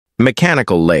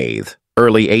Mechanical lathe,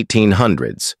 early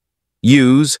 1800s.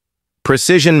 Use,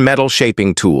 precision metal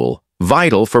shaping tool,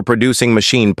 vital for producing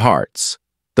machine parts.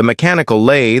 The mechanical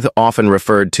lathe, often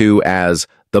referred to as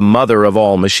the mother of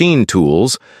all machine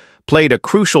tools, played a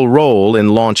crucial role in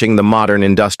launching the modern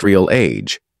industrial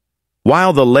age.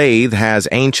 While the lathe has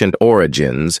ancient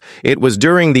origins, it was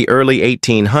during the early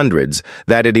 1800s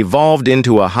that it evolved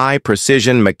into a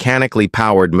high-precision mechanically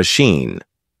powered machine.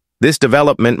 This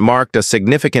development marked a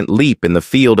significant leap in the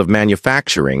field of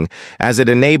manufacturing as it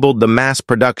enabled the mass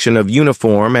production of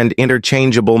uniform and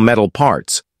interchangeable metal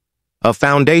parts, a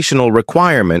foundational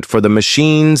requirement for the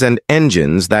machines and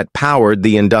engines that powered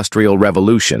the Industrial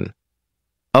Revolution.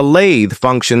 A lathe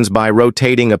functions by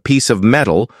rotating a piece of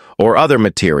metal or other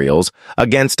materials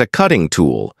against a cutting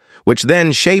tool, which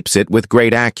then shapes it with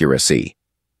great accuracy.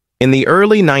 In the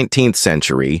early 19th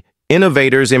century,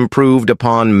 innovators improved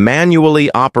upon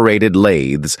manually operated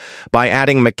lathes by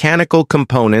adding mechanical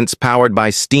components powered by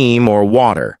steam or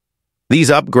water. These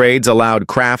upgrades allowed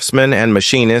craftsmen and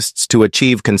machinists to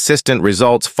achieve consistent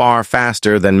results far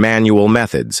faster than manual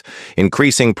methods,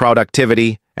 increasing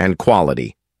productivity and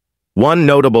quality. One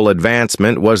notable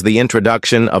advancement was the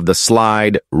introduction of the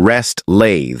slide rest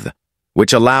lathe,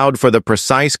 which allowed for the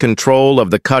precise control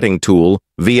of the cutting tool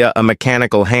via a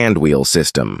mechanical handwheel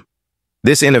system.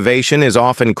 This innovation is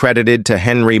often credited to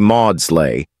Henry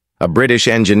Maudslay, a British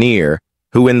engineer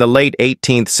who in the late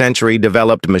 18th century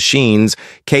developed machines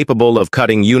capable of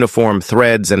cutting uniform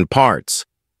threads and parts.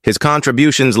 His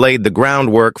contributions laid the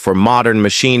groundwork for modern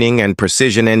machining and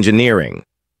precision engineering.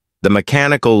 The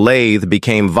mechanical lathe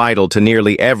became vital to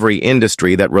nearly every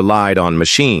industry that relied on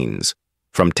machines,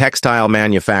 from textile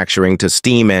manufacturing to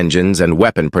steam engines and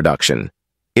weapon production.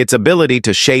 Its ability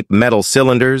to shape metal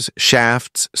cylinders,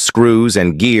 shafts, screws,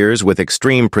 and gears with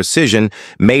extreme precision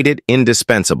made it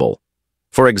indispensable.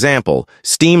 For example,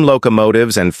 steam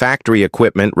locomotives and factory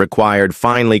equipment required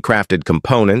finely crafted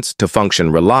components to function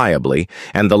reliably,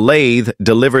 and the lathe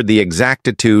delivered the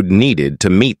exactitude needed to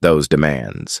meet those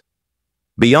demands.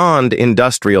 Beyond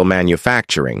industrial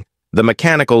manufacturing, the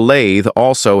mechanical lathe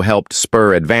also helped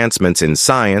spur advancements in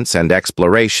science and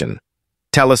exploration.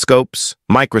 Telescopes,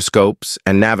 microscopes,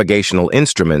 and navigational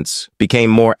instruments became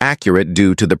more accurate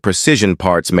due to the precision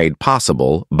parts made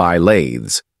possible by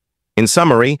lathes. In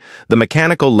summary, the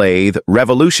mechanical lathe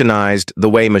revolutionized the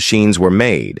way machines were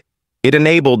made. It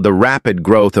enabled the rapid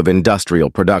growth of industrial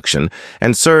production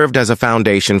and served as a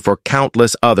foundation for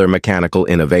countless other mechanical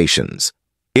innovations.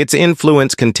 Its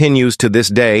influence continues to this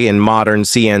day in modern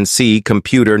CNC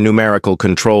computer numerical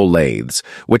control lathes,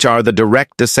 which are the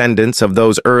direct descendants of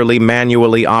those early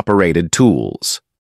manually operated tools.